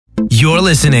You're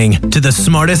listening to the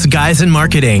smartest guys in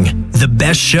marketing, the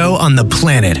best show on the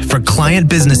planet for client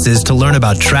businesses to learn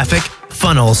about traffic,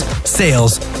 funnels,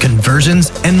 sales, conversions,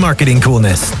 and marketing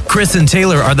coolness. Chris and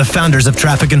Taylor are the founders of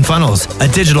Traffic and Funnels, a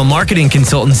digital marketing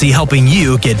consultancy helping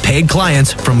you get paid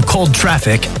clients from cold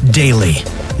traffic daily.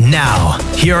 Now,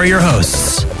 here are your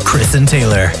hosts, Chris and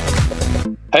Taylor.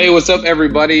 Hey, what's up,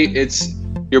 everybody? It's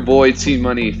your boy T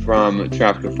Money from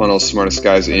Traffic and Funnels, smartest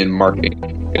guys in marketing.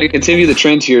 I'm going to continue the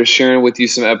trend here, sharing with you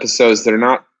some episodes that are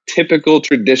not typical,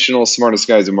 traditional smartest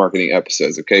guys in marketing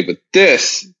episodes, okay? But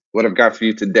this, what I've got for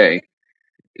you today,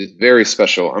 is very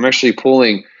special. I'm actually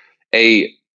pulling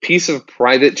a piece of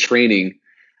private training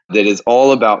that is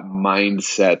all about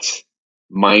mindset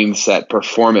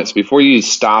performance. Before you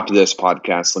stop this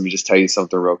podcast, let me just tell you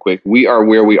something real quick. We are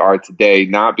where we are today,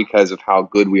 not because of how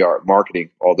good we are at marketing,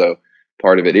 although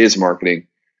part of it is marketing,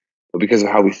 but because of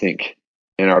how we think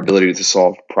and our ability to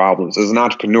solve problems. As an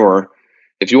entrepreneur,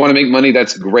 if you want to make money,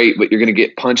 that's great, but you're going to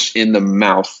get punched in the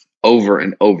mouth over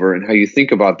and over. And how you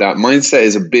think about that mindset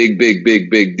is a big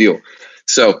deal.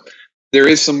 So there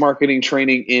is some marketing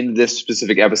training in this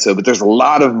specific episode, but there's a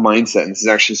lot of mindset. And this is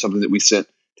actually something that we sent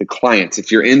to clients.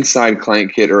 If you're inside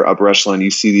Client Kit or Upper Echelon,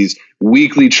 you see these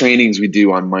weekly trainings we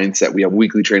do on mindset. We have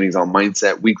weekly trainings on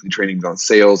mindset, weekly trainings on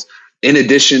sales, in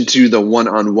addition to the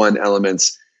one-on-one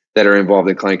elements that are involved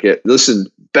in Client Kit. Listen,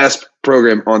 best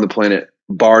program on the planet,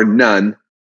 bar none.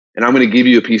 And I'm going to give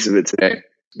you a piece of it today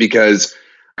because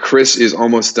Chris is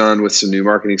almost done with some new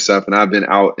marketing stuff, and I've been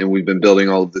out and we've been building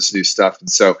all of this new stuff. And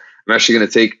so I'm actually going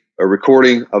to take a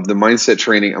recording of the mindset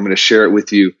training. I'm going to share it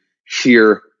with you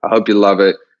here. I hope you love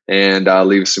it, and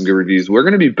leave some good reviews. We're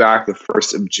going to be back the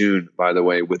 1st of June, by the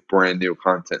way, with brand new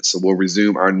content. So we'll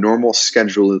resume our normal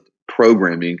scheduled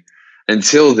programming.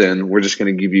 Until then, we're just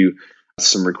going to give you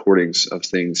some recordings of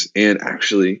things. And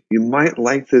actually, you might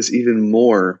like this even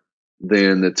more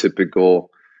than the typical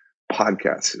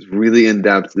podcast. It's really in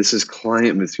depth. This is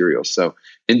client material. So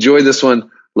enjoy this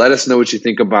one. Let us know what you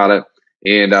think about it.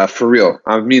 And for real,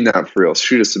 I mean that for real.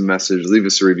 Shoot us a message. Leave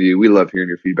us a review. We love hearing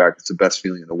your feedback. It's the best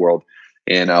feeling in the world.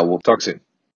 And we'll talk soon.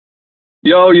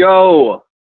 Yo.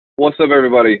 What's up,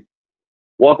 everybody?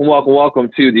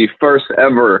 Welcome to the first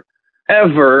ever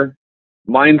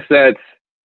Mindset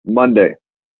Monday.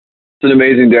 It's an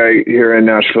amazing day here in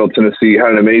Nashville, Tennessee.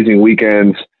 Had an amazing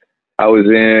weekend. I was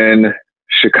in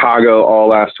Chicago all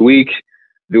last week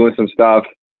doing some stuff.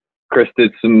 Chris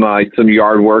did some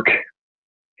yard work.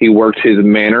 He worked his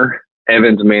manor,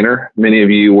 Evans Manor. Many of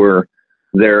you were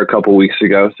there a couple weeks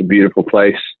ago. It's a beautiful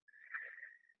place.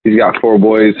 He's got 3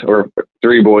 boys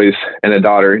and a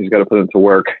daughter. He's got to put them to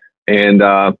work. And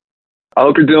I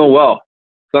hope you're doing well.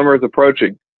 Summer is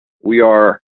approaching. We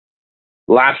are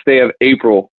last day of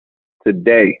April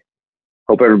today.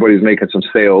 Hope everybody's making some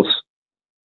sales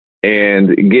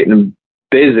and getting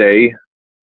busy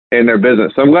in their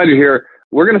business. So I'm glad you're here.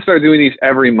 We're going to start doing these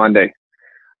every Monday.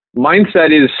 Mindset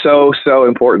is so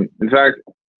important. In fact,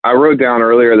 I wrote down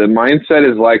earlier that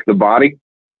mindset is like the body.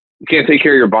 You can't take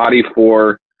care of your body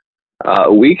for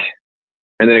a week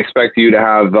and then expect you to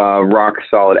have rock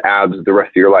solid abs the rest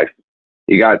of your life.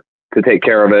 You got to take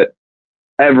care of it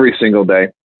every single day.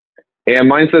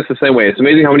 And mindset's the same way. It's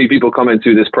amazing how many people come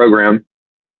into this program.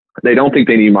 They don't think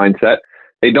they need mindset.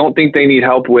 They don't think they need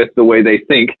help with the way they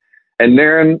think. And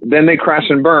then they crash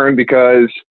and burn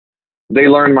because they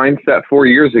learned mindset 4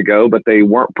 years ago, but they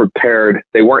weren't prepared.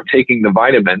 They weren't taking the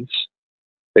vitamins.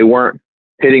 They weren't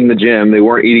hitting the gym. They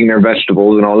weren't eating their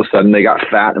vegetables. And all of a sudden they got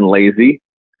fat and lazy.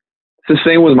 It's the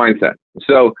same with mindset.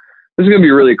 So this is going to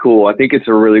be really cool. I think it's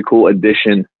a really cool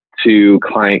addition to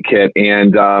Client Kit.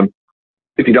 And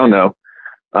if you don't know,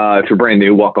 if you're brand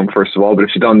new, welcome, first of all. But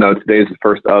if you don't know, today is the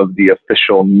first of the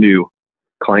official new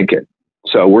Client Kit.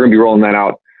 So we're going to be rolling that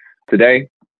out today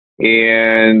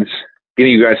and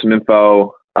getting you guys some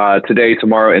info today,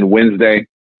 tomorrow, and Wednesday.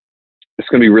 It's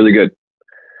going to be really good.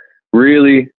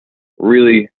 Really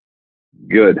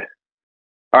good.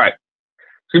 All right.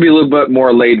 It's going to be a little bit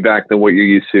more laid back than what you're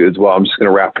used to as well. I'm just going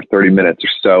to wrap for 30 minutes or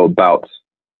so about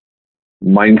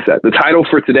mindset. The title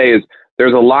for today is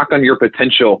There's a Lock on Your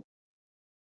Potential,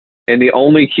 and the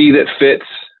only key that fits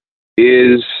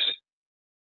is,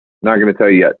 not going to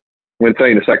tell you yet. I'm going to tell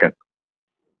you in a second.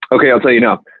 Okay, I'll tell you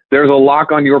now. There's a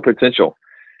lock on your potential,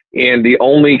 and the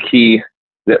only key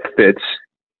that fits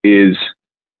is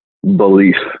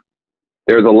belief.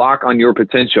 There's a lock on your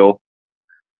potential,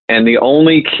 and the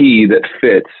only key that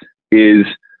fits is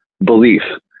belief.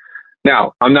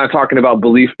 Now, I'm not talking about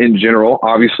belief in general.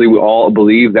 Obviously, we all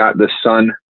believe that the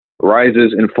sun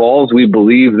rises and falls. We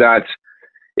believe that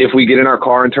If we get in our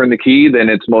car and turn the key, then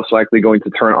it's most likely going to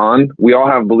turn on. We all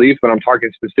have beliefs, but I'm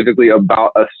talking specifically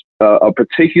about a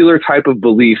particular type of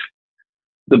belief,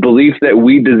 the belief that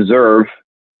we deserve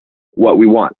what we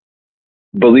want.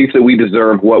 Belief that we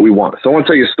deserve what we want. So I want to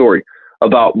tell you a story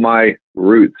about my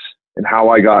roots and how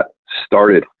I got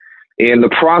started and the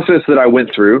process that I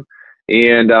went through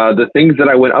and the things that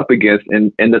I went up against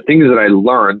and the things that I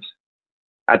learned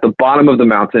at the bottom of the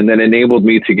mountain that enabled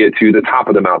me to get to the top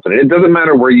of the mountain. And it doesn't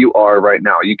matter where you are right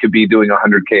now. You could be doing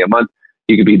 100K a month.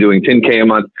 You could be doing 10K a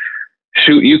month.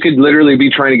 Shoot, you could literally be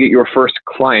trying to get your first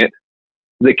client.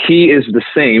 The key is the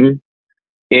same,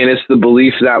 and it's the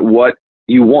belief that what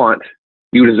you want,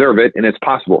 you deserve it, and it's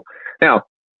possible. Now,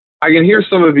 I can hear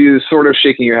some of you sort of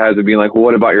shaking your heads and being like, well,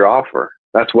 what about your offer?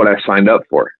 That's what I signed up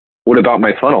for. What about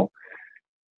my funnel?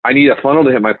 I need a funnel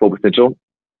to hit my full potential.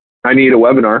 I need a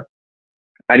webinar.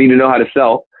 I need to know how to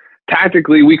sell.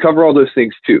 Tactically, we cover all those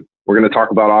things too. We're going to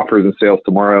talk about offers and sales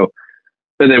tomorrow.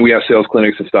 And then we have sales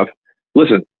clinics and stuff.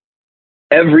 Listen,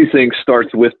 everything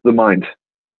starts with the mind.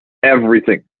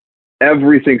 Everything.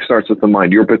 Everything starts with the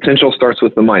mind. Your potential starts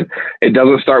with the mind. It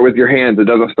doesn't start with your hands. It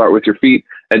doesn't start with your feet.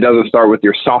 It doesn't start with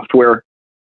your software.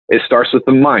 It starts with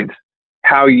the mind.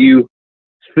 How you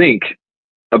think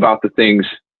about the things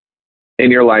in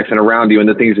your life and around you and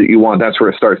the things that you want, that's where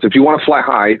it starts. If you want to fly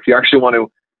high, if you actually want to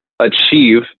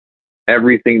achieve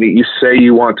everything that you say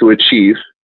you want to achieve,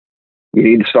 you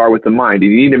need to start with the mind. You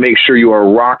need to make sure you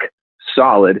are rock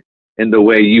solid in the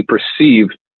way you perceive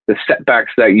the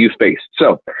setbacks that you face.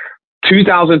 So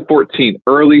 2014,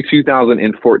 early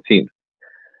 2014,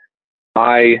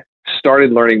 I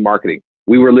started learning marketing.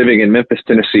 We were living in Memphis,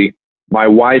 Tennessee. My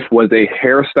wife was a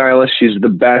hairstylist. She's the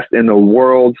best in the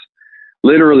world.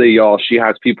 Literally, y'all, she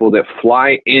has people that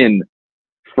fly in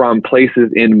from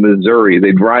places in Missouri.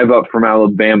 They drive up from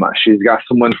Alabama. She's got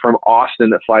someone from Austin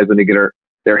that flies in to get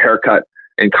their haircut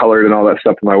and colored and all that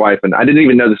stuff for my wife. And I didn't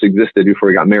even know this existed before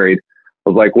we got married. I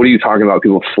was like, what are you talking about?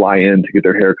 People fly in to get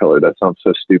their hair colored. That sounds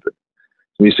so stupid.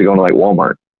 I'm used to going to like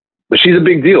Walmart. But she's a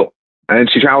big deal. And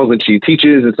she travels and she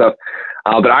teaches and stuff.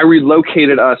 But I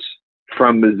relocated us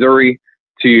from Missouri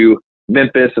to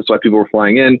Memphis. That's why people were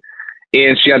flying in.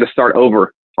 And she had to start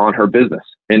over on her business.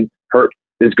 And her,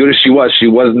 as good as she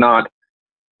was not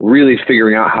really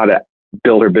figuring out how to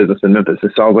build her business in Memphis.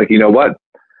 And so I was like, you know what?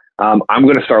 I'm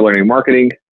going to start learning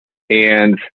marketing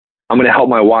and I'm going to help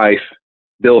my wife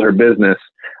build her business.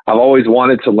 I've always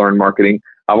wanted to learn marketing.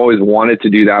 I've always wanted to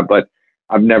do that, but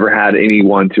I've never had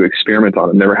anyone to experiment on.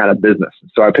 I've never had a business.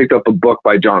 So I picked up a book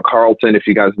by John Carlton. If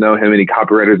you guys know him, any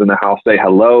copywriters in the house, say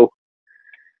hello.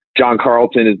 John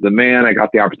Carlton is the man. I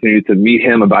got the opportunity to meet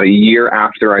him about a year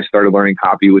after I started learning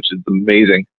copy, which is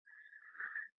amazing.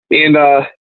 And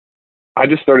I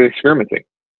just started experimenting.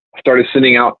 I started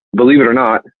sending out, believe it or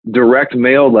not, direct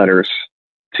mail letters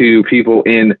to people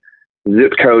in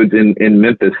zip codes in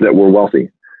Memphis that were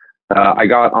wealthy. I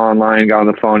got online, got on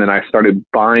the phone, and I started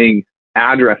buying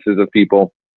addresses of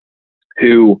people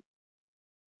who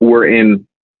were in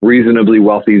reasonably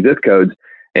wealthy zip codes.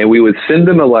 And we would send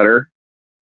them a letter.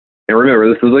 And remember,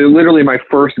 this is literally my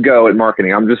first go at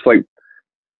marketing. I'm just like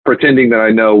pretending that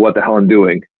I know what the hell I'm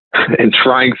doing and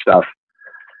trying stuff.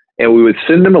 And we would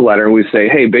send them a letter and we'd say,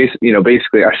 hey,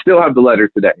 basically, I still have the letter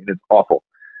today and it's awful.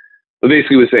 But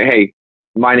basically we'd say, hey,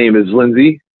 my name is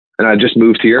Lindsay and I just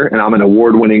moved here and I'm an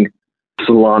award-winning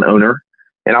salon owner.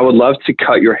 And I would love to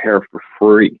cut your hair for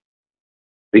free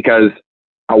because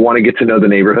I want to get to know the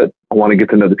neighborhood. I want to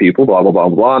get to know the people, blah, blah, blah,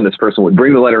 blah. And this person would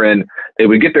bring the letter in. They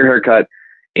would get their hair cut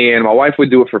and my wife would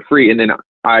do it for free. And then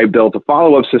I built a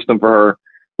follow-up system for her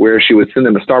where she would send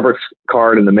them a Starbucks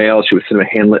card in the mail. She would send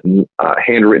them a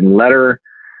handwritten letter.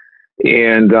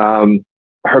 And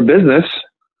her business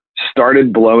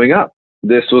started blowing up.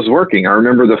 This was working. I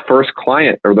remember the first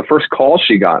client or the first call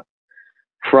she got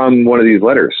from one of these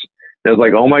letters. It was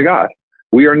like, oh my God,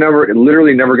 we are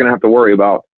literally never going to have to worry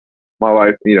about my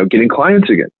wife, getting clients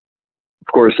again.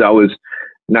 Of course, I was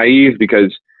naive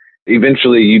because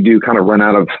eventually you do kind of run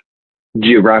out of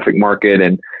geographic market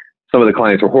and some of the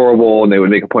clients were horrible and they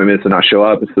would make appointments and not show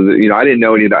up. So that, I didn't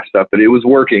know any of that stuff, but it was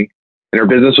working and her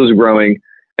business was growing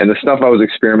and the stuff I was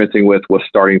experimenting with was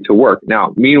starting to work.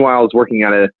 Now, meanwhile, I was working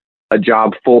at a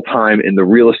job full-time in the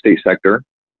real estate sector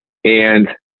and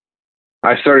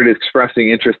I started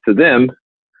expressing interest to them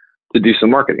to do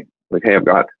some marketing. Like, hey, I've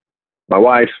got my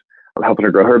wife. I'm helping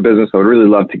her grow her business. I would really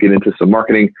love to get into some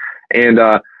marketing. And,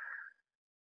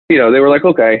 they were like,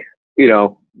 okay,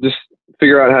 just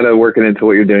figure out how to work it into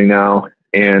what you're doing now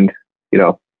and,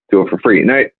 do it for free.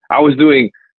 And I was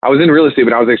in real estate,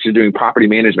 but I was actually doing property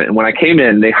management. And when I came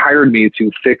in, they hired me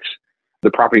to fix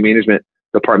the property management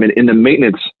department in the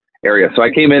maintenance area. So I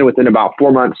came in within about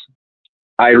 4 months.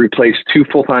 I replaced 2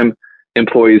 full-time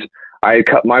employees. I had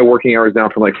cut my working hours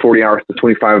down from like 40 hours to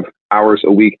 25 hours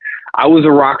a week. I was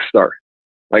a rock star.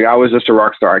 Like, I was just a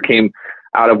rock star. I came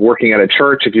out of working at a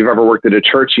church. If you've ever worked at a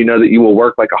church, you know that you will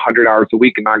work like 100 hours a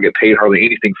week and not get paid hardly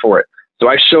anything for it. So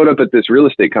I showed up at this real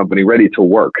estate company ready to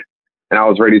work. And I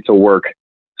was ready to work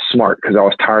smart because I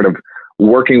was tired of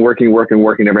working,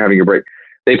 never having a break.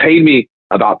 They paid me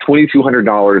about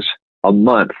 $2,200 a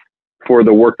month for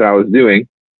the work that I was doing.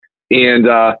 And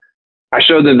I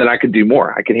showed them that I could do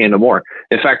more. I could handle more.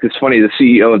 In fact, it's funny, the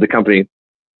CEO of the company,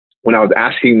 when I was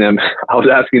asking them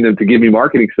to give me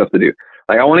marketing stuff to do.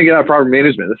 Like, I want to get out of property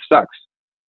management. This sucks.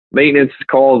 Maintenance,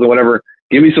 calls, or whatever.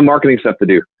 Give me some marketing stuff to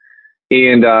do.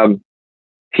 And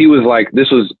he was like,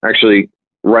 this was actually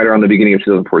right around the beginning of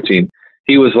 2014.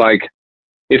 He was like,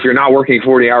 if you're not working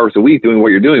 40 hours a week doing what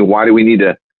you're doing, why do we need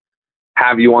to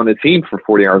have you on the team for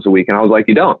 40 hours a week? And I was like,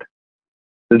 you don't.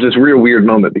 It's this real weird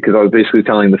moment because I was basically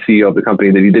telling the CEO of the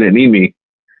company that he didn't need me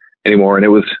anymore. And it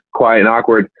was quiet and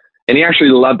awkward. And he actually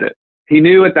loved it. He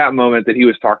knew at that moment that he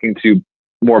was talking to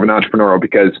more of an entrepreneur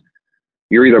because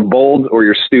you're either bold or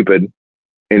you're stupid.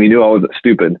 And he knew I wasn't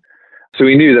stupid. So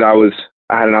he knew that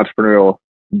I had an entrepreneurial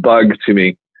bug to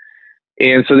me.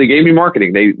 And so they gave me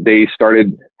marketing. They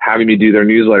started having me do their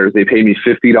newsletters. They paid me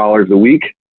 $50 a week.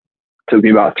 It took me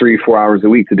about 3-4 hours a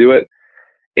week to do it.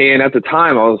 And at the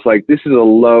time I was like, this is a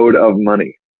load of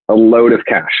money, a load of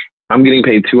cash. I'm getting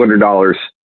paid $200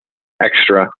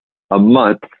 extra a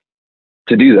month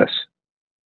to do this.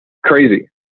 Crazy.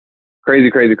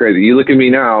 You look at me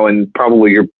now and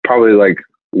you're probably like,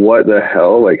 what the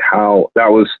hell? Like, how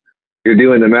you're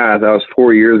doing the math. That was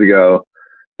 4 years ago.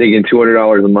 Thinking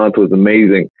 $200 a month was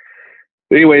amazing.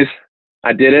 But anyways,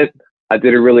 I did it. I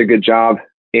did a really good job.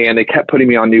 And they kept putting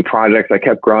me on new projects. I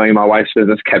kept growing. My wife's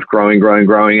business kept growing.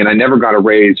 And I never got a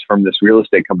raise from this real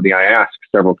estate company. I asked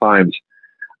several times,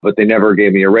 but they never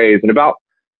gave me a raise. And about,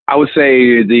 I would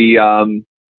say, the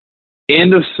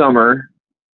end of summer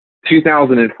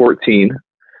 2014,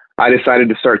 I decided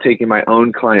to start taking my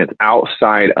own clients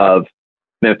outside of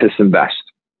Memphis Invest.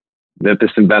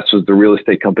 Memphis Invest was the real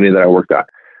estate company that I worked at.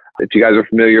 If you guys are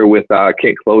familiar with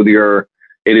Kent Clothier,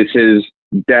 it is his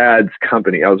dad's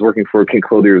company. I was working for Kent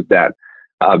Clothier's dad.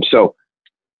 So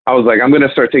I was like, I'm going to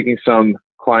start taking some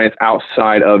clients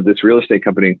outside of this real estate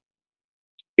company.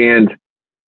 And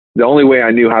the only way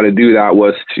I knew how to do that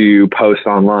was to post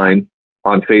online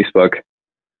on Facebook,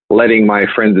 letting my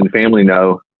friends and family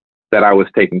know that I was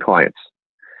taking clients.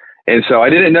 And so I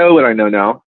didn't know what I know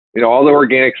now. You know, all the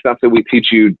organic stuff that we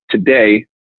teach you today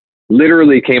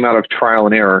literally came out of trial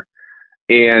and error.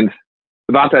 And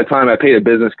about that time, I paid a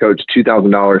business coach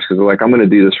 $2,000 because they're like, I'm going to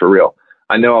do this for real.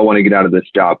 I know I want to get out of this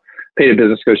job. Paid a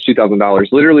business coach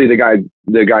 $2,000. Literally, the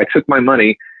guy took my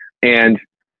money and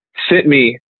sent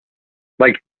me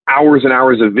like hours and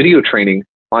hours of video training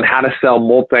on how to sell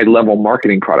multi-level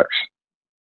marketing products.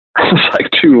 I was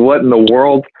like, dude, what in the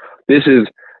world? This is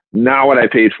not what I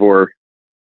paid for.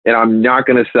 And I'm not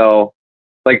going to sell.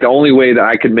 Like, the only way that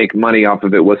I could make money off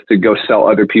of it was to go sell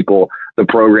other people the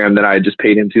program that I had just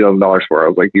paid him $2,000 for. I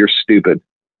was like, you're stupid.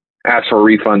 Asked for a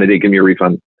refund. They didn't give me a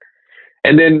refund.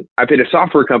 And then I paid a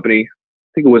software company, I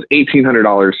think it was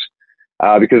 $1,800,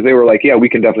 because they were like, yeah, we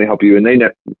can definitely help you. And I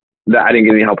didn't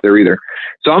get any help there either.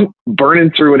 So I'm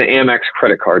burning through an Amex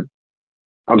credit card.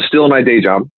 I'm still in my day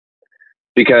job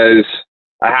because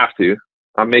I have to.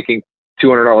 I'm making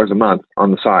 $200 a month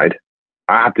on the side.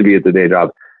 I have to be at the day job.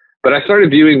 But I started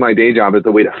viewing my day job as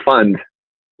a way to fund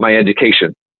my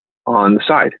education on the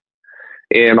side.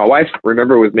 And my wife,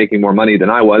 remember, was making more money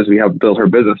than I was. We have built her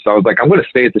business. So I was like, I'm going to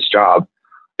stay at this job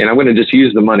and I'm going to just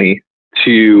use the money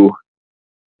to,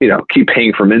 keep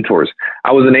paying for mentors.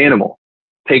 I was an animal,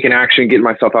 taking action, getting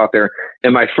myself out there.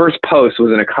 And my first post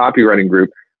was in a copywriting group.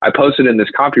 I posted in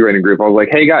this copywriting group. I was like,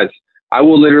 hey guys, I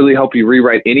will literally help you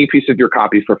rewrite any piece of your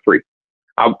copy for free.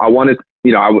 I wanted,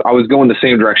 I was going the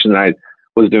same direction that I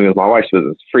was doing with my wife's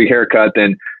business. Free haircut.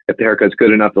 Then if the haircut's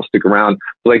good enough, they'll stick around.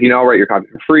 So like, I'll write your copy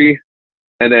for free.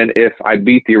 And then if I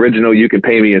beat the original, you can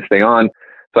pay me and stay on.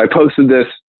 So I posted this.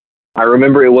 I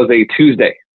remember it was a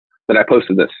Tuesday that I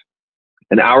posted this.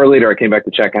 An hour later, I came back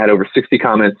to check. I had over 60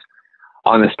 comments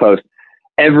on this post.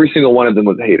 Every single one of them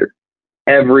was a hater.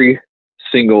 Every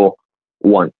single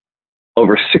one.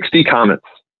 Over 60 comments.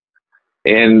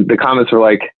 And the comments were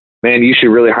like, man, you should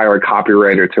really hire a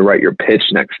copywriter to write your pitch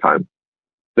next time.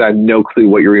 I have no clue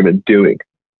what you're even doing.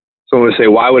 So I'm going to say,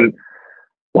 why would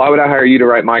I hire you to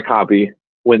write my copy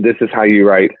when this is how you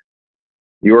write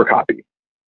your copy?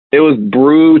 It was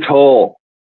brutal.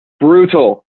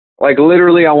 Like,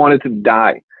 literally, I wanted to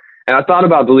die. And I thought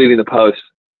about deleting the post,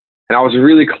 and I was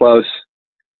really close.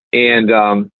 And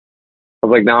I was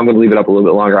like, no, I'm going to leave it up a little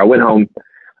bit longer. I went home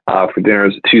for dinner. It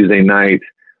was a Tuesday night.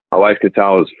 My wife could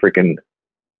tell I was freaking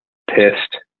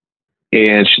pissed.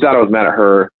 And she thought I was mad at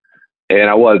her, and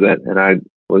I wasn't. And I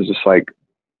was just like,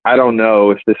 I don't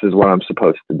know if this is what I'm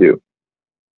supposed to do.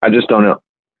 I just don't know.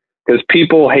 Because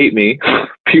people hate me.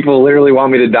 People literally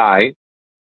want me to die.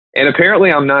 And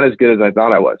apparently I'm not as good as I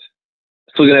thought I was.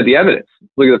 Just looking at the evidence,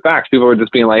 look at the facts. People were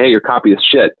just being like, hey, your copy is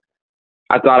shit.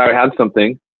 I thought I had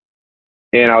something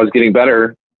and I was getting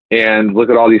better. And look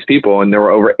at all these people. And there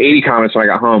were over 80 comments when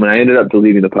I got home, and I ended up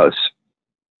deleting the post.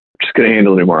 Just couldn't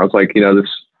handle it anymore. I was like, this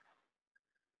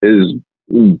is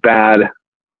bad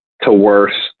to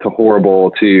worse to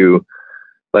horrible to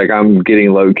like, I'm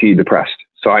getting low key depressed.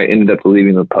 So I ended up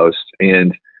deleting the post.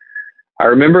 And I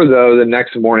remember though, the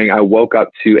next morning I woke up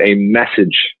to a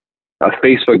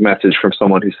Facebook message from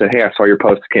someone who said, hey, I saw your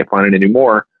post. I can't find it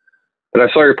anymore, but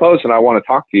I saw your post and I want to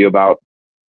talk to you about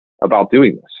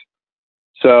doing this.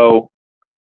 So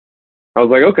I was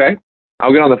like, okay,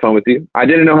 I'll get on the phone with you. I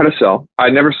didn't know how to sell. I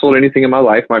never sold anything in my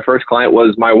life. My first client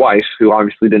was my wife, who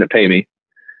obviously didn't pay me.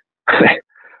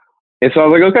 And so I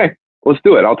was like, okay, let's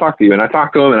do it. I'll talk to you. And I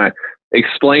talked to him and I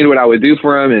explained what I would do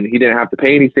for him, and he didn't have to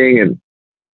pay anything. And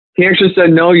he actually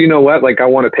said, no, you know what? Like, I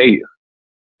want to pay you.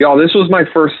 Y'all, this was my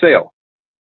first sale.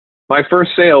 My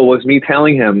first sale was me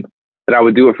telling him that I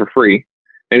would do it for free.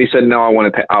 And he said, no, I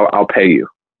want to pay. I'll pay you.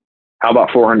 How about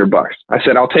 $400? I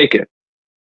said, I'll take it.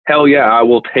 Hell yeah, I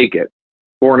will take it.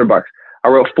 $400. I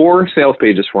wrote 4 sales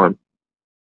pages for him.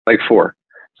 Like 4.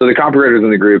 So the copywriters in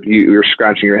the group, you're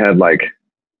scratching your head like,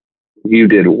 you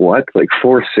did what? Like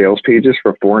 4 sales pages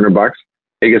for $400?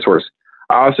 It gets worse.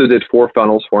 I also did 4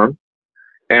 funnels for him,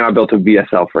 and I built a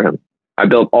VSL for him. I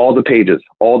built all the pages,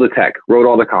 all the tech, wrote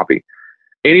all the copy.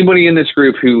 Anybody in this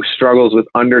group who struggles with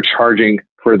undercharging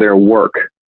for their work,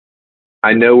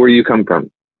 I know where you come from.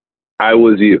 I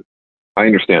was you. I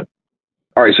understand.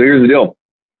 All right, so here's the deal.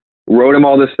 Wrote him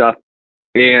all this stuff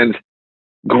and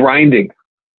grinding.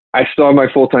 I still have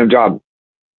my full-time job.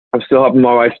 I'm still helping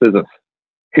my wife's business.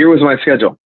 Here was my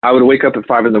schedule. I would wake up at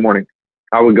 5 in the morning.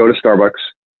 I would go to Starbucks.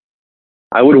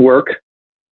 I would work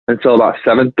until about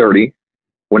 7:30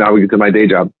 when I would get to my day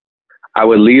job. I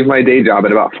would leave my day job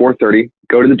at about 4:30,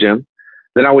 go to the gym.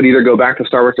 Then I would either go back to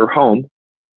Starbucks or home,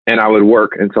 and I would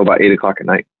work until about 8 o'clock at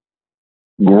night.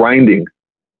 Grinding.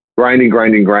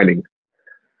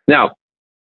 Now,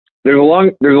 there's a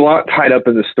lot tied up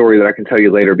in the story that I can tell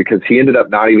you later, because he ended up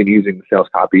not even using the sales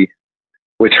copy,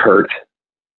 which hurt.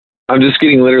 I'm just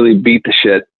getting literally beat to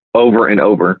shit over and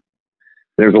over.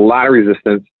 There's a lot of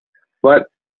resistance, but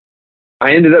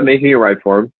I ended up making it right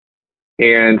for him.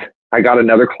 And I got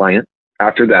another client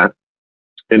after that,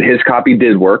 and his copy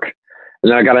did work.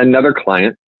 And then I got another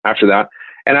client after that.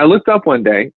 And I looked up one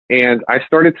day and I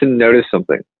started to notice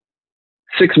something.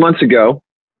 6 months ago,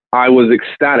 I was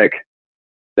ecstatic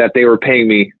that they were paying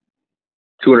me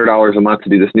 $200 a month to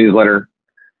do this newsletter.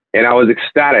 And I was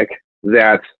ecstatic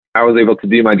that I was able to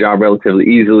do my job relatively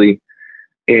easily.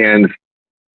 And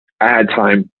I had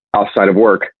time outside of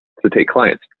work to take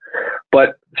clients.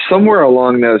 But somewhere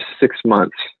along those 6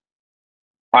 months,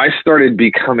 I started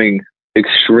becoming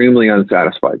extremely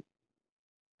unsatisfied.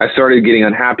 I started getting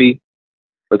unhappy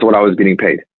with what I was getting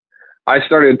paid. I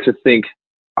started to think,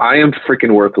 I am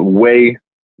freaking worth way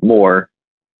more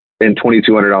than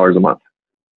 $2,200 a month.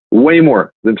 Way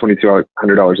more than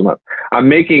 $2,200 a month. I'm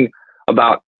making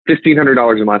about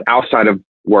 $1,500 a month outside of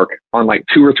work on like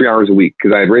 2 or 3 hours a week,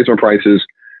 because I had raised my prices.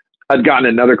 I'd gotten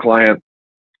another client.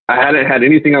 I hadn't had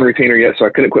anything on retainer yet, so I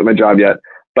couldn't quit my job yet.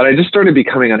 But I just started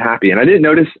becoming unhappy. And I didn't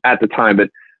notice at the time, but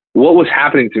what was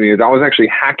happening to me is I was actually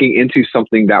hacking into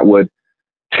something that would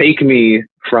take me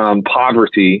from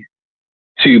poverty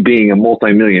to being a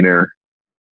multimillionaire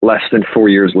less than 4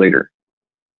 years later.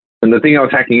 And the thing I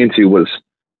was hacking into was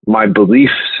my belief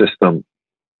system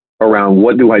around,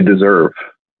 what do I deserve?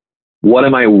 What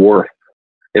am I worth?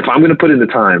 If I'm going to put in the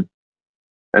time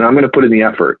and I'm going to put in the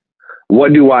effort,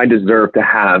 what do I deserve to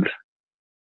have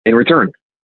in return?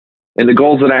 And the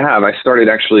goals that I have, I started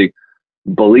actually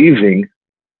believing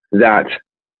that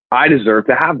I deserve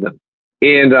to have them.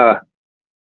 And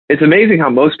it's amazing how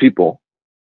most people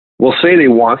will say they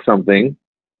want something,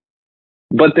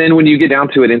 but then when you get down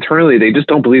to it internally, they just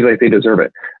don't believe like they deserve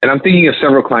it. And I'm thinking of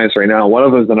several clients right now. One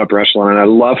of them is an upper echelon, and I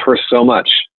love her so much.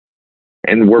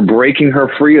 And we're breaking her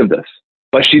free of this.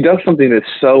 But she does something that's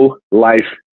so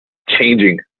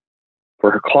life-changing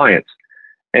for her clients.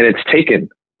 And it's taken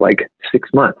like 6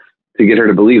 months to get her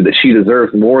to believe that she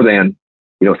deserves more than,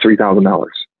 $3,000.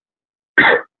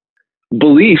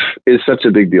 belief is such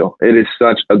a big deal. It is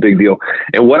such a big deal.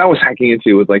 And what I was hacking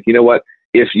into was like, you know what?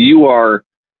 If you are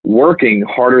working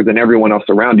harder than everyone else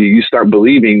around you, you start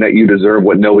believing that you deserve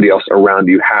what nobody else around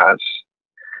you has.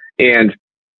 And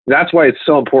that's why it's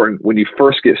so important when you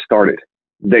first get started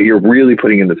that you're really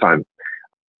putting in the time.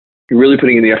 You're really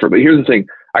putting in the effort. But here's the thing.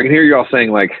 I can hear you all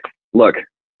saying like, look,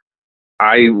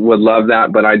 I would love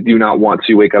that, but I do not want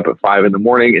to wake up at 5 a.m.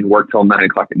 and work till 9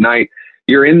 o'clock at night.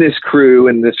 You're in this crew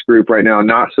and this group right now,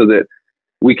 not so that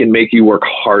we can make you work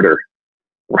harder,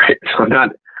 right? So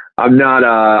I'm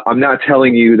not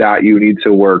telling you that you need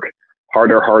to work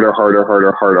harder.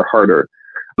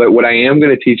 But what I am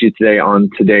going to teach you today on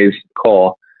today's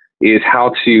call is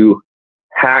how to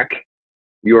hack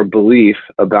your belief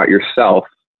about yourself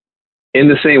in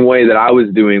the same way that I was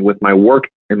doing with my work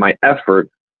and my effort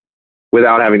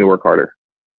without having to work harder.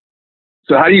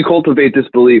 So how do you cultivate this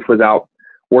belief without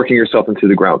working yourself into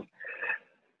the ground?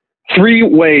 3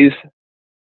 ways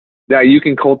that you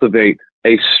can cultivate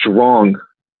a strong,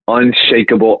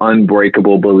 unshakable,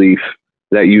 unbreakable belief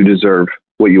that you deserve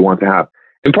what you want to have.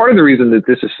 And part of the reason that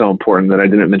this is so important that I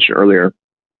didn't mention earlier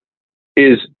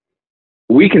is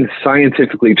we can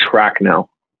scientifically track now.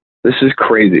 This is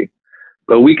crazy,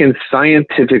 but we can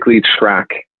scientifically track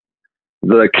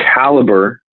the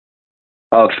caliber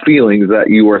of feelings that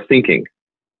you are thinking.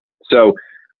 So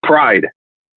pride,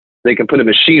 they can put a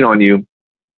machine on you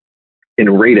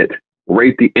and rate it,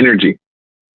 rate the energy.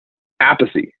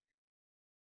 Apathy,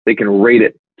 they can rate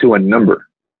it to a number.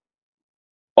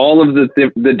 All of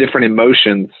the different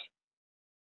emotions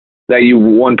that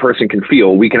one person can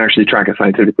feel, we can actually track it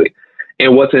scientifically.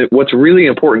 And what's really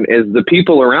important is the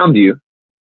people around you,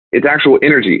 it's actual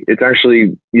energy. It's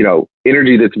actually,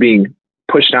 energy that's being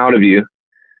pushed out of you,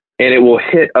 and it will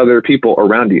hit other people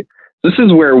around you. This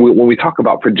is where when we talk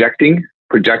about projecting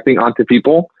onto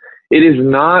people, it is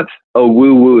not a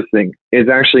woo-woo thing. It's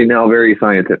actually now very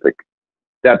scientific.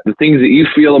 That the things that you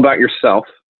feel about yourself,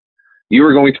 you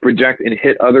are going to project and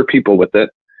hit other people with it,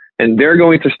 and they're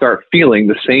going to start feeling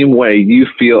the same way you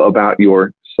feel about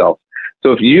yourself.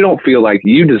 So if you don't feel like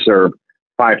you deserve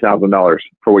 $5,000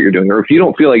 for what you're doing, or if you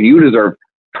don't feel like you deserve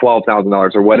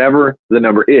 $12,000 or whatever the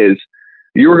number is,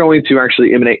 you're going to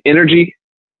actually emanate energy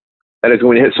that is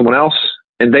going to hit someone else,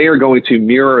 and they are going to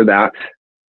mirror that,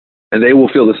 and they will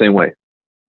feel the same way.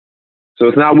 So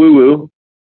it's not woo-woo.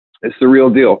 It's the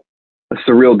real deal. It's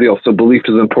the real deal. So belief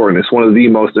is important. It's one of the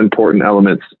most important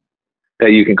elements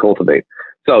that you can cultivate.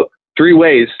 So 3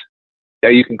 ways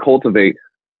that you can cultivate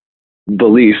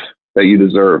belief that you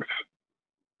deserve.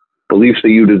 Belief that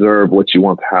you deserve what you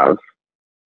want to have.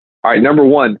 All right, number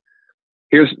 1,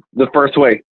 here's the first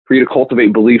way for you to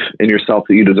cultivate belief in yourself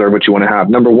that you deserve what you want to have.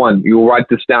 Number 1, you will write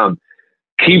this down.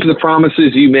 Keep the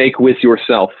promises you make with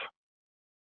yourself.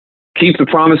 Keep the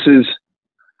promises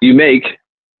you make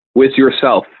with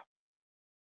yourself.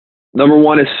 Number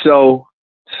 1 is so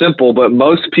simple, but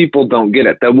most people don't get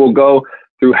it. That will go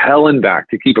through hell and back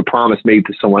to keep a promise made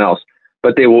to someone else,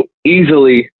 but they will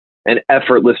easily and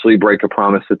effortlessly break a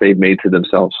promise that they've made to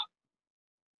themselves.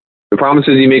 The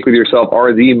promises you make with yourself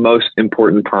are the most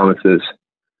important promises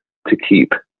to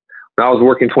keep. When I was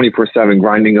working 24/7,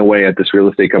 grinding away at this real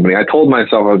estate company, I told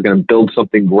myself I was going to build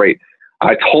something great.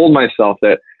 I told myself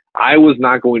that I was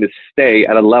not going to stay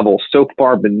at a level so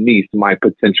far beneath my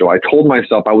potential. I told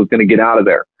myself I was going to get out of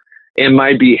there. And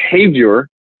my behavior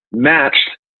matched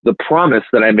the promise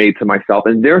that I made to myself.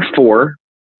 And therefore,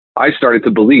 I started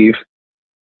to believe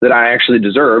that I actually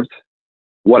deserved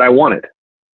what I wanted.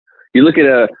 You look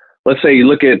at let's say you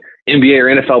look at NBA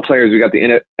or NFL players. We got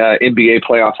the NBA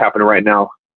playoffs happening right now.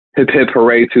 Hip, hip,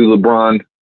 hooray to LeBron,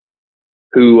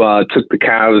 who took the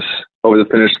Cavs over the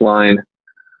finish line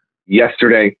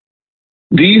yesterday.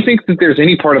 Do you think that there's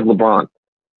any part of LeBron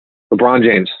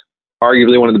James,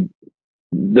 arguably one of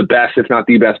the best, if not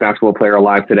the best basketball player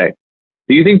alive today?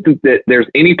 Do you think that there's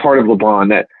any part of LeBron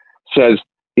that says,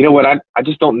 you know what, I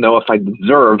just don't know if I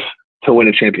deserve to win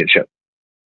a championship?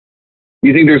 Do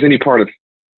you think there's any part of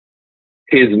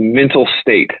his mental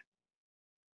state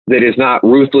that is not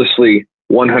ruthlessly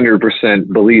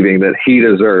 100% believing that he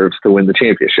deserves to win the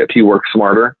championship? He works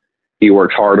smarter. He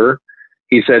works harder.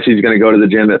 He says he's going to go to the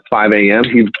gym at 5 a.m.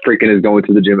 He freaking is going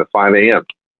to the gym at 5 a.m.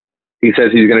 He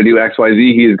says he's going to do X, Y,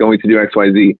 Z. He is going to do X,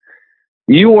 Y, Z.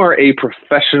 You are a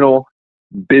professional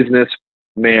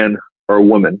businessman or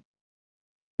woman.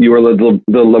 You are the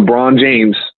LeBron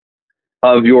James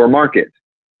of your market.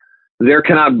 There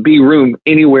cannot be room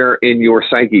anywhere in your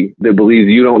psyche that believes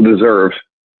you don't deserve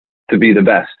to be the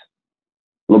best.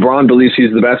 LeBron believes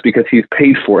he's the best because he's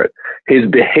paid for it. His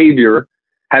behavior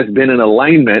has been in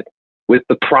alignment with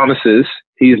the promises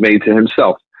he's made to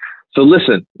himself. So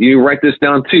listen, you write this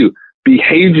down too.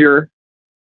 Behavior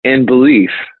and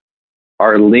belief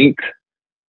are linked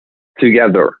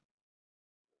together.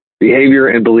 Behavior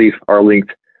and belief are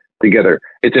linked together.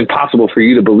 It's impossible for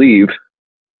you to believe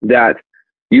that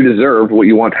you deserve what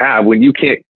you want to have when you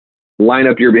can't line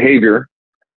up your behavior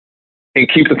and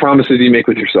keep the promises you make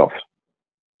with yourself.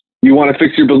 You want to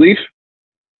fix your belief?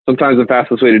 Sometimes the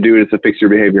fastest way to do it is to fix your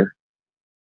behavior.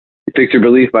 You fix your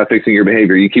belief by fixing your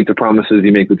behavior. You keep the promises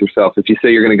you make with yourself. If you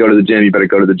say you're going to go to the gym, you better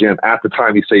go to the gym at the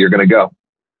time you say you're going to go.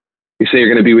 You say you're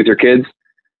going to be with your kids,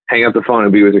 hang up the phone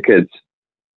and be with your kids.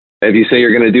 If you say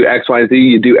you're going to do X, Y, Z,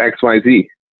 you do X, Y, Z.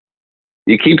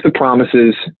 You keep the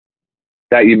promises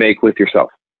that you make with yourself.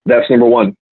 That's number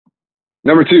one.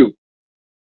 Number two,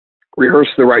 rehearse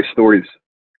the right stories.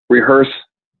 Rehearse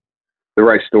the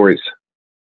right stories.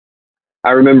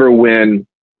 I remember when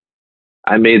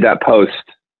I made that post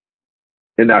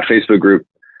in that Facebook group,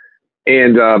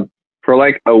 and for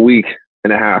like a week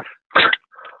and a half,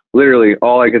 literally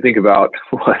all I could think about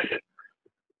was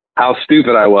how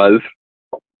stupid I was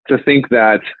to think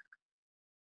that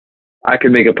I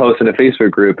could make a post in a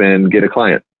Facebook group and get a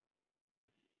client.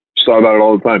 Just thought about it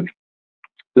all the time.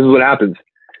 This is what happens.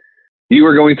 You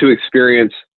are going to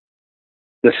experience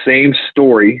the same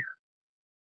story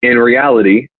in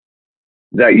reality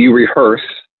that you rehearse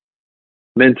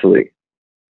mentally.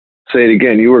 Say it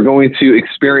again. You are going to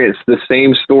experience the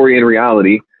same story in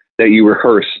reality that you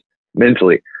rehearse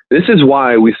mentally. This is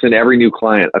why we send every new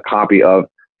client a copy of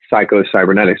Psycho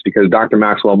Cybernetics, because Dr.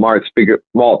 Maxwell Maltz figured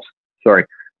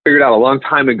out a long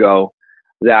time ago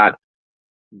that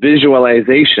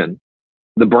visualization,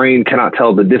 the brain cannot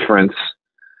tell the difference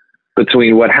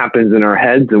between what happens in our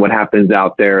heads and what happens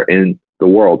out there in the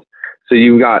world. So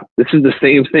this is the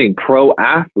same thing. Pro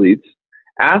athletes,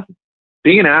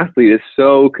 being an athlete is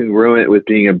so congruent with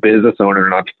being a business owner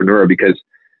and entrepreneur, because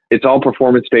it's all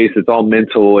performance-based, it's all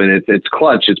mental, and it's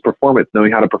clutch, it's performance,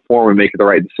 knowing how to perform and make the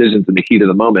right decisions in the heat of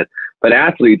the moment. But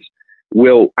athletes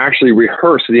will actually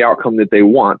rehearse the outcome that they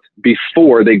want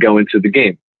before they go into the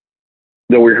game.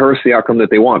 They'll rehearse the outcome that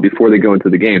they want before they go into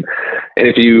the game. And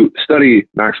if you study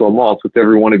Maxwell Maltz, which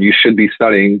every one of you should be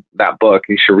studying that book,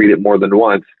 you should read it more than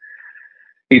once,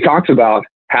 he talks about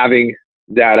having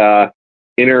that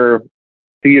inner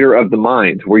theater of the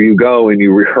mind where you go and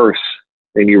you rehearse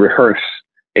and you rehearse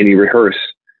and you rehearse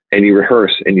and you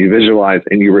rehearse and you visualize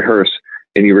and you rehearse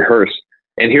and you rehearse.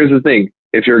 And here's the thing.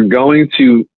 If you're going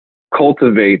to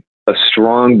cultivate a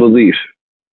strong belief,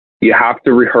 you have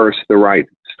to rehearse the right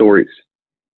stories.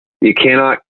 You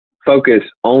cannot focus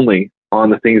only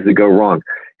on the things that go wrong.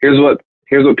 Here's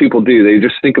what people do. They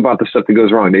just think about the stuff that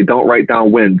goes wrong. They don't write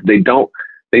down wins. They don't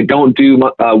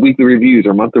do weekly reviews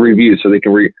or monthly reviews so they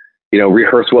can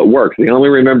rehearse what works. They only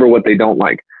remember what they don't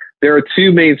like. There are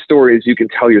two main stories you can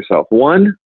tell yourself.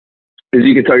 One is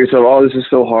you can tell yourself, oh, this is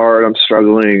so hard, I'm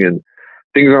struggling, and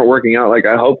things aren't working out like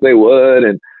I hope they would,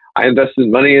 and I invested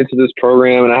money into this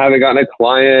program, and I haven't gotten a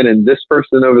client, and this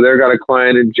person over there got a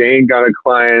client, and Jane got a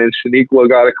client, and Shaniqua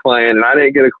got a client, and I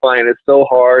didn't get a client. It's so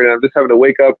hard, and I'm just having to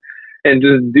wake up and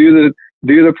just do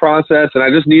the process, and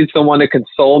I just need someone to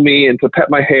console me and to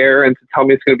pet my hair and to tell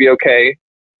me it's going to be okay.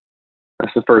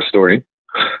 That's the first story.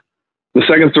 The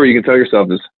second story you can tell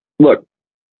yourself is, look,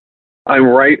 I'm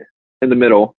right in the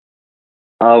middle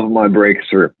of my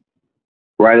breakthrough.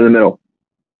 Right in the middle.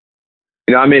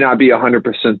 I may not be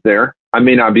 100% there. I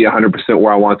may not be 100%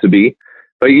 where I want to be.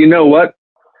 But you know what?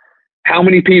 How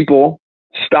many people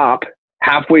stop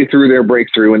halfway through their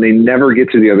breakthrough and they never get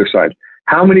to the other side?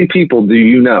 How many people do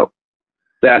you know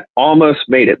that almost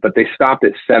made it, but they stopped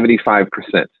at 75%?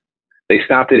 They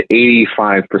stopped at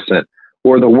 85%.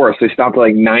 Or the worst, they stopped at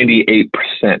like 98%.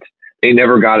 They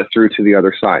never got it through to the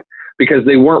other side because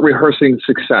they weren't rehearsing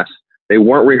success. They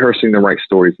weren't rehearsing the right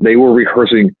stories. They were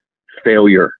rehearsing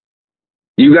failure.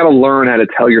 You got to learn how to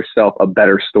tell yourself a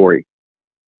better story.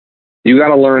 You got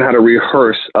to learn how to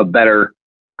rehearse a better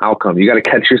outcome. You got to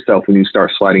catch yourself when you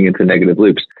start sliding into negative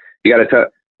loops. You got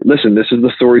to listen, this is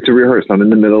the story to rehearse. I'm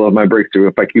in the middle of my breakthrough.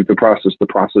 If I keep the process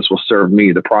will serve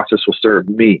me. The process will serve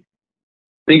me.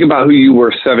 Think about who you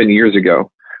were 7 years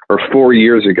ago or 4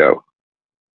 years ago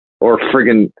or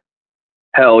friggin'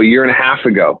 hell, a year and a half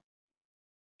ago.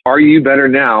 Are you better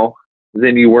now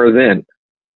than you were then?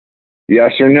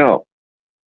 Yes or no?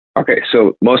 Okay,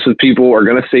 so most of the people are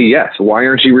going to say yes. Why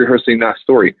aren't you rehearsing that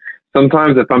story?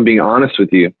 Sometimes, if I'm being honest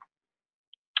with you,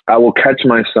 I will catch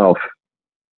myself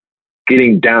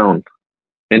getting down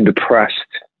and depressed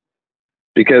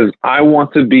because I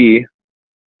want to be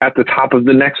at the top of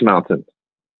the next mountain.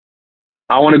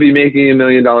 I want to be making $1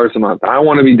 million a month. I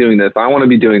want to be doing this. I want to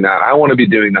be doing that. I want to be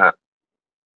doing that.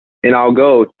 And I'll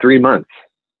go 3 months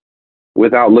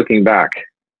without looking back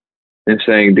and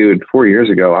saying, dude, 4 years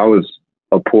ago, I was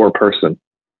a poor person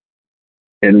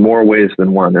in more ways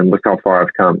than one. And look how far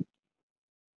I've come.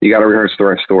 You got to rehearse the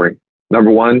right story.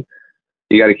 Number one,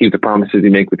 you got to keep the promises you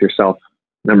make with yourself.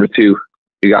 Number two,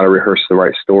 you got to rehearse the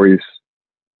right stories.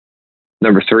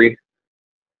 Number three,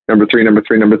 numero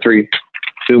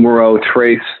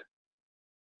tres.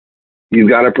 You've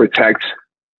got to protect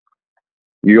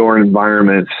your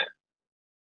environment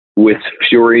with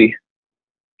fury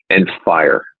and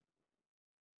fire.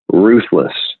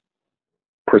 Ruthless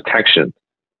protection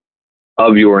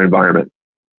of your environment.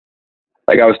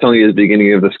 Like I was telling you at the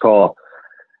beginning of this call,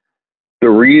 the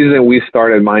reason we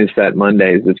started Mindset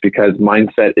Mondays is because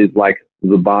mindset is like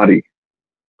the body.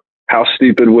 How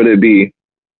stupid would it be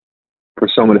for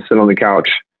someone to sit on the couch,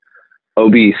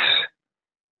 obese,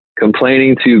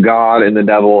 complaining to God and the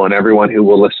devil and everyone who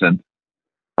will listen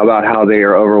about how they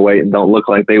are overweight and don't look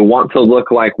like they want to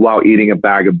look like while eating a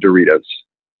bag of Doritos,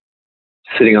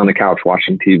 sitting on the couch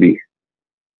watching TV?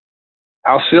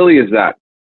 How silly is that?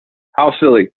 How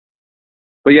silly.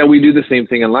 But yeah, we do the same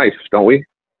thing in life, don't we?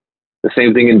 The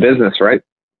same thing in business, right?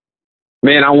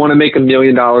 Man, I want to make $1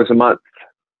 million a month.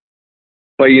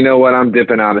 But you know what? I'm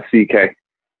dipping out of CK.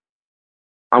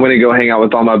 I'm going to go hang out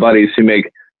with all my buddies who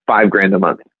make $5,000 a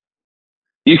month.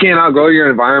 You can't outgrow your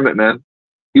environment, man.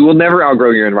 You will never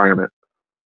outgrow your environment.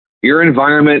 Your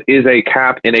environment is a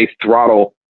cap and a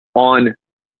throttle on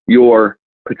your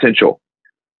potential.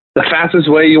 The fastest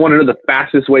way, you want to know the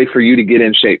fastest way for you to get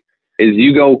in shape is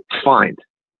you go find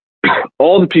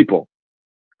all the people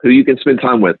who you can spend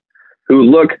time with, who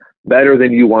look better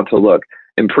than you want to look.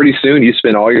 And pretty soon you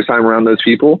spend all your time around those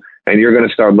people and you're going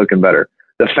to start looking better.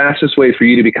 The fastest way for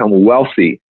you to become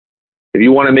wealthy, if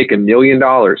you want to make $1 million,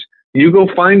 you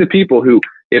go find the people who,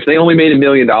 if they only made $1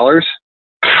 million,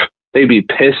 they'd be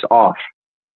pissed off.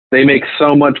 They make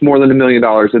so much more than $1 million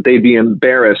that they'd be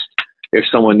embarrassed if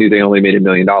someone knew they only made $1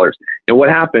 million. And what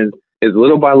happens is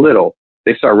little by little,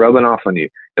 they start rubbing off on you.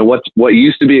 And what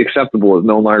used to be acceptable is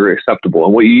no longer acceptable.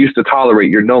 And what you used to tolerate,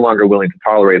 you're no longer willing to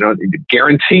tolerate. And I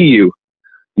guarantee you,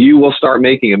 you will start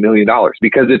making $1 million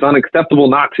because it's unacceptable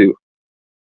not to.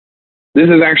 This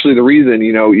is actually the reason,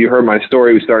 you heard my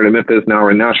story. We started in Memphis. Now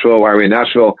we're in Nashville. Why are we in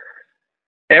Nashville?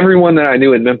 Everyone that I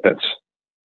knew in Memphis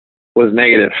was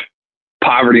negative,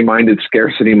 poverty-minded,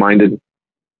 scarcity-minded.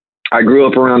 I grew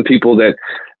up around people that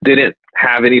didn't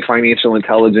have any financial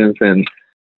intelligence, and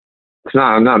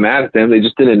I'm not mad at them. They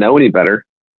just didn't know any better.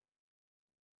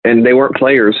 And they weren't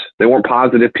players. They weren't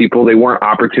positive people. They weren't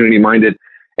opportunity-minded.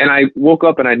 And I woke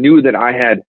up and I knew that I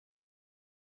had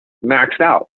maxed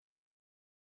out.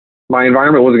 My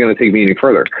environment wasn't going to take me any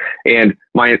further. And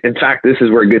in fact, this is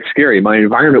where it gets scary. My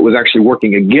environment was actually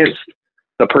working against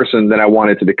the person that I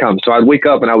wanted to become. So I'd wake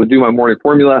up and I would do my morning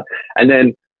formula, and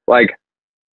then I'd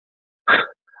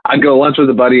go to lunch with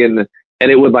a buddy and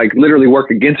it would literally work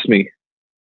against me.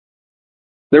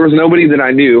 There was nobody that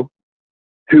I knew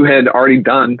who had already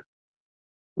done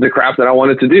the crap that I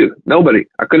wanted to do. Nobody.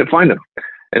 I couldn't find them.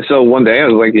 And so one day I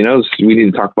was like, we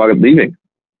need to talk about leaving.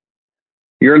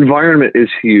 Your environment is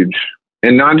huge,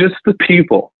 and not just the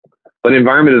people, but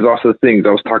environment is also things. I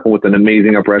was talking with an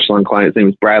amazing upper echelon client. His name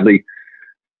was Bradley.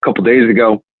 A couple days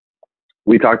ago,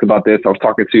 we talked about this. I was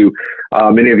talking to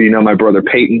many of you know my brother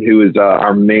Peyton, who is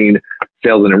our main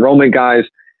sales and enrollment guys.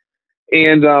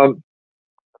 And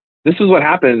this is what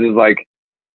happens is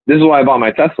this is why I bought my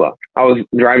Tesla. I was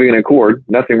driving an Accord.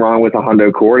 Nothing wrong with a Honda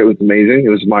Accord. It was amazing. It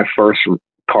was my first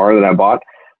car that I bought.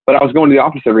 But I was going to the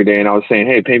office every day and I was saying,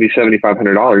 hey, pay me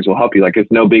 $7,500. We'll help you.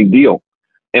 It's no big deal.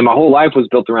 And my whole life was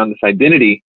built around this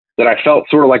identity that I felt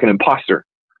sort of like an imposter.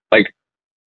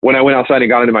 When I went outside and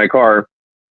got into my car,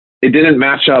 it didn't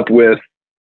match up with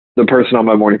the person on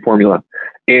my morning formula.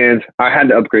 And I had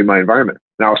to upgrade my environment.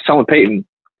 And I was telling Peyton,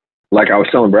 like I was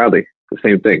telling Bradley, the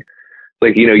same thing.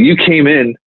 You came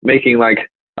in making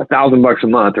 $1,000 a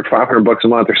month or $500 a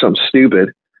month or something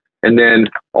stupid. And then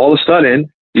all of a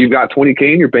sudden you've got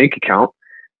 $20K in your bank account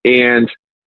and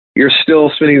you're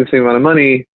still spending the same amount of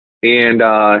money, and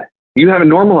you haven't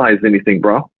normalized anything,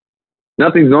 bro.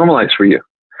 Nothing's normalized for you.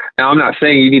 Now, I'm not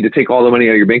saying you need to take all the money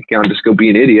out of your bank account and just go be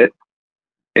an idiot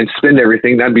and spend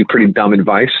everything. That'd be pretty dumb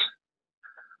advice.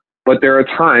 But there are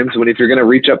times when if you're going to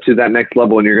reach up to that next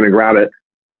level and you're going to grab it,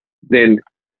 then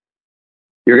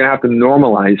you're going to have to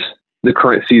normalize the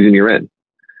current season you're in.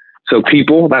 So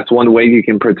people, that's one way you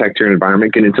can protect your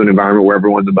environment. Get into an environment where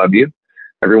everyone's above you,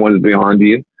 everyone's beyond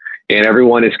you, and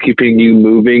everyone is keeping you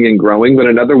moving and growing. But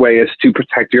another way is to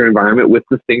protect your environment with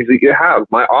the things that you have.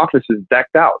 My office is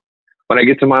decked out. When I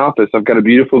get to my office, I've got a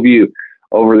beautiful view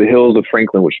over the hills of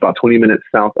Franklin, which is about 20 minutes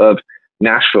south of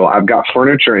Nashville. I've got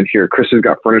furniture in here. Chris has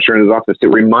got furniture in his office. It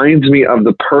reminds me of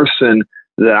the person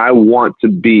that I want to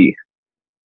be.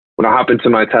 When I hop into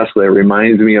my Tesla, it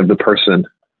reminds me of the person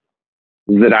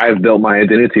that I've built my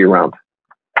identity around.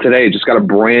 Today, just got a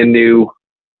brand new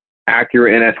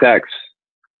Acura NSX.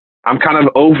 I'm kind of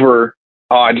over,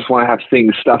 I just want to have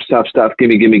things, stuff,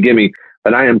 gimme.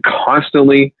 But I am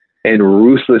constantly and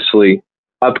ruthlessly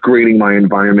upgrading my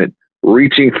environment,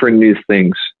 reaching for new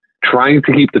things, trying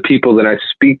to keep the people that I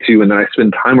speak to and that I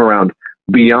spend time around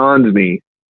beyond me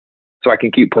so I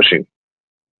can keep pushing.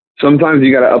 Sometimes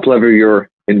you got to uplevel your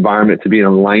environment to be in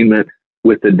alignment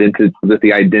with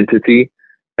the identity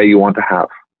that you want to have.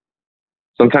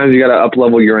 Sometimes you got to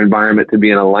uplevel your environment to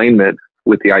be in alignment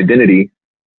with the identity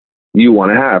you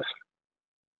want to have.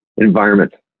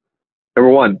 Environment.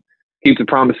 Number one, keep the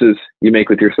promises you make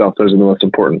with yourself. Those are the most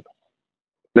important.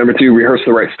 Number two, rehearse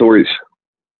the right stories.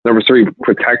 Number three,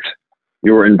 protect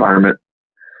your environment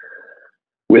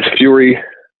with fury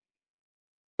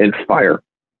and fire.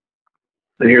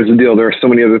 And here's the deal. There are so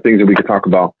many other things that we could talk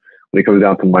about when it comes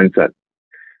down to mindset.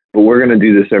 But we're going to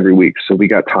do this every week. So we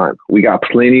got time. We got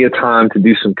plenty of time to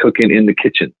do some cooking in the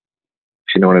kitchen.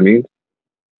 You know what I mean?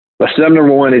 But step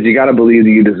number one is you got to believe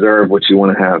that you deserve what you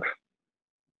want to have.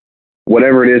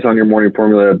 Whatever it is on your morning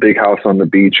formula, a big house on the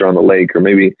beach or on the lake, or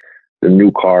maybe the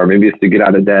new car, maybe it's to get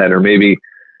out of debt, or maybe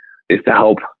it's to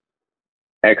help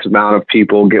X amount of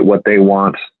people get what they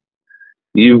want.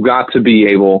 You've got to be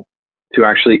able to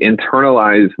actually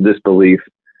internalize this belief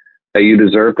that you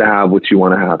deserve to have what you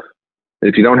want to have. And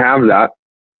if you don't have that,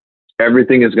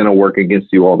 everything is going to work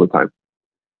against you all the time,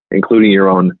 including your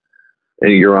own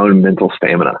mental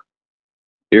stamina.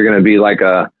 You're going to be like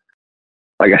a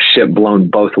ship blown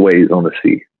both ways on the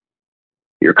sea.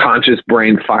 Your conscious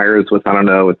brain fires with, I don't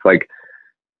know, it's like,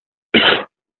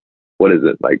 what is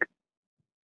it? Like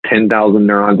 10,000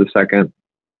 neurons a second.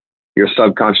 Your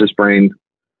subconscious brain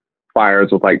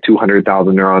fires with like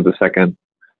 200,000 neurons a second.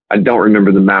 I don't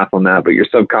remember the math on that, but your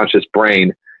subconscious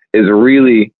brain is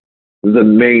really the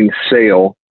main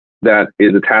sail that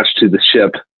is attached to the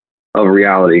ship of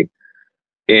reality.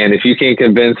 And if you can't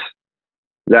convince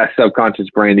that subconscious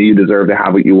brain that you deserve to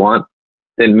have what you want,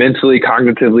 then mentally,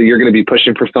 cognitively, you're going to be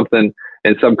pushing for something,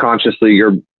 and subconsciously,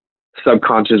 your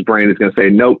subconscious brain is going to say,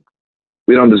 nope,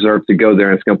 we don't deserve to go there,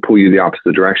 and it's going to pull you the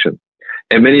opposite direction.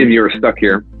 And many of you are stuck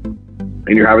here,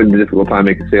 and you're having a difficult time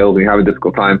making sales, and you're having a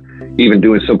difficult time even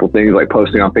doing simple things like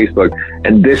posting on Facebook.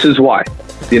 And this is why.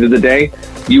 At the end of the day,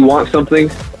 you want something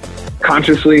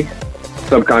consciously,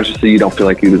 subconsciously, you don't feel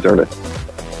like you deserve it.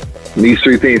 And these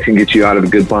three things can get you out of a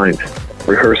good bind.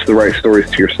 Rehearse the right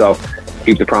stories to yourself,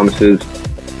 keep the promises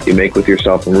you make with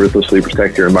yourself, and ruthlessly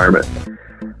protect your environment.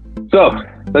 So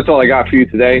that's all I got for you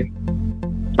today.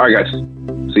 All right, guys.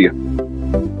 See you.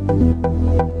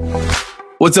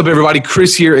 What's up, everybody?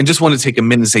 Chris here, and just want to take a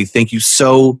minute and say thank you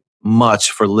so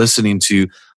much for listening to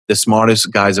the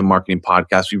Smartest Guys in Marketing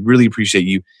podcast. We really appreciate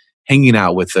you hanging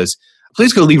out with us.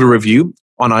 Please go leave a review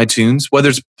on iTunes, whether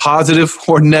it's positive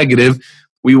or negative.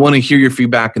 We want to hear your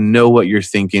feedback and know what you're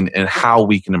thinking and how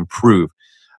we can improve.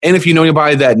 And if you know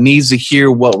anybody that needs to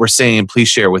hear what we're saying, please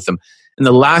share with them. And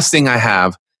the last thing I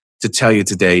have to tell you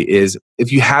today is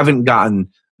if you haven't gotten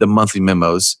the monthly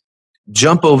memos,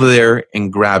 jump over there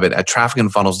and grab it at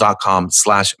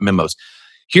trafficandfunnels.com/memos.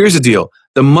 Here's the deal.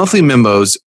 The monthly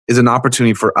memos is an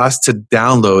opportunity for us to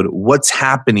download what's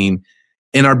happening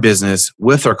in our business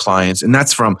with our clients. And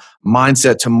that's from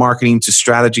mindset to marketing to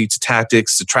strategy to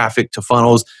tactics to traffic to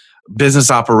funnels, business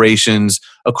operations,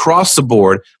 across the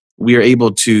board. We are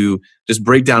able to just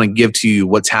break down and give to you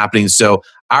what's happening. So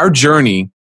our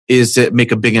journey is to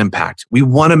make a big impact. We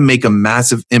want to make a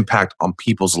massive impact on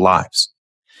people's lives.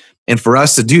 And for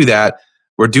us to do that,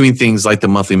 we're doing things like the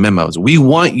monthly memos. We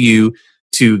want you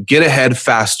to get ahead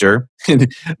faster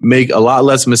and make a lot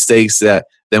less mistakes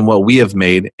than what we have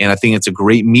made. And I think it's a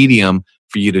great medium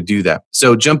for you to do that.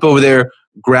 So jump over there,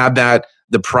 grab that.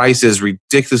 The price is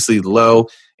ridiculously low.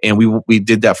 And we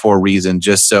did that for a reason,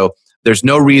 just so there's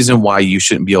no reason why you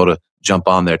shouldn't be able to jump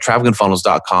on there.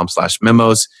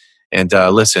 trafficandfunnels.com/memos. And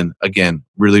listen, again,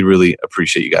 really, really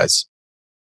appreciate you guys.